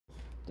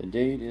The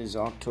date is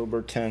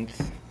October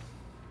 10th,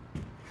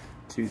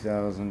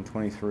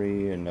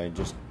 2023, and I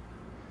just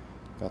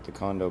got the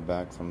condo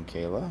back from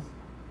Kayla.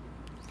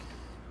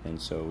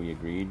 And so we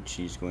agreed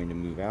she's going to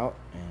move out,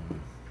 and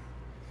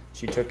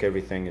she took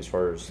everything as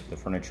far as the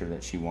furniture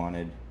that she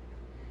wanted.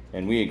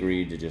 And we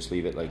agreed to just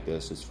leave it like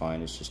this. It's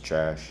fine, it's just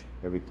trash.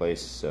 Every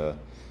place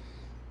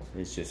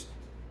is just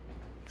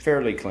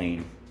fairly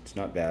clean. It's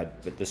not bad,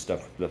 but this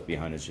stuff left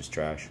behind is just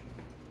trash.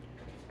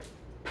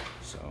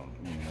 So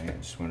anyway, I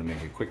just want to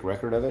make a quick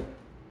record of it.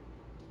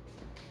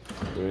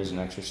 There is an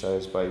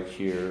exercise bike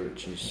here,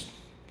 which is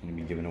going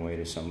to be given away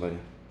to somebody.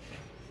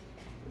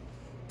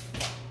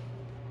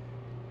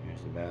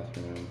 Here's the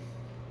bathroom.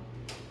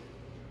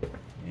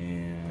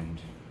 And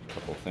a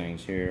couple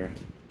things here.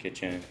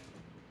 Kitchen.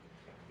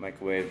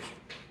 Microwave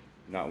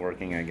not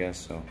working, I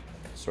guess, so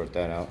sort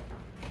that out.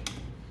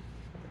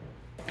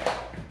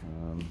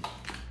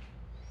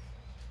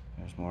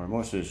 There's more.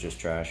 Most of it's just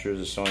trash.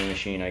 There's a sewing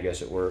machine, I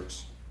guess it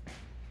works.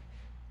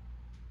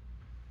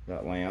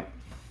 That lamp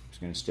is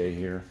going to stay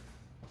here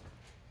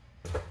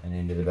and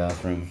into the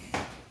bathroom,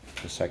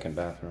 the second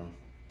bathroom.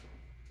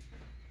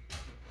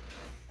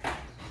 So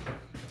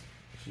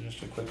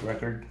just a quick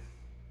record.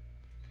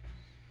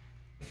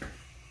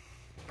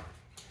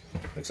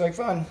 Looks like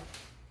fun.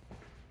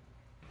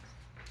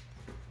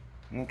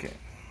 Okay.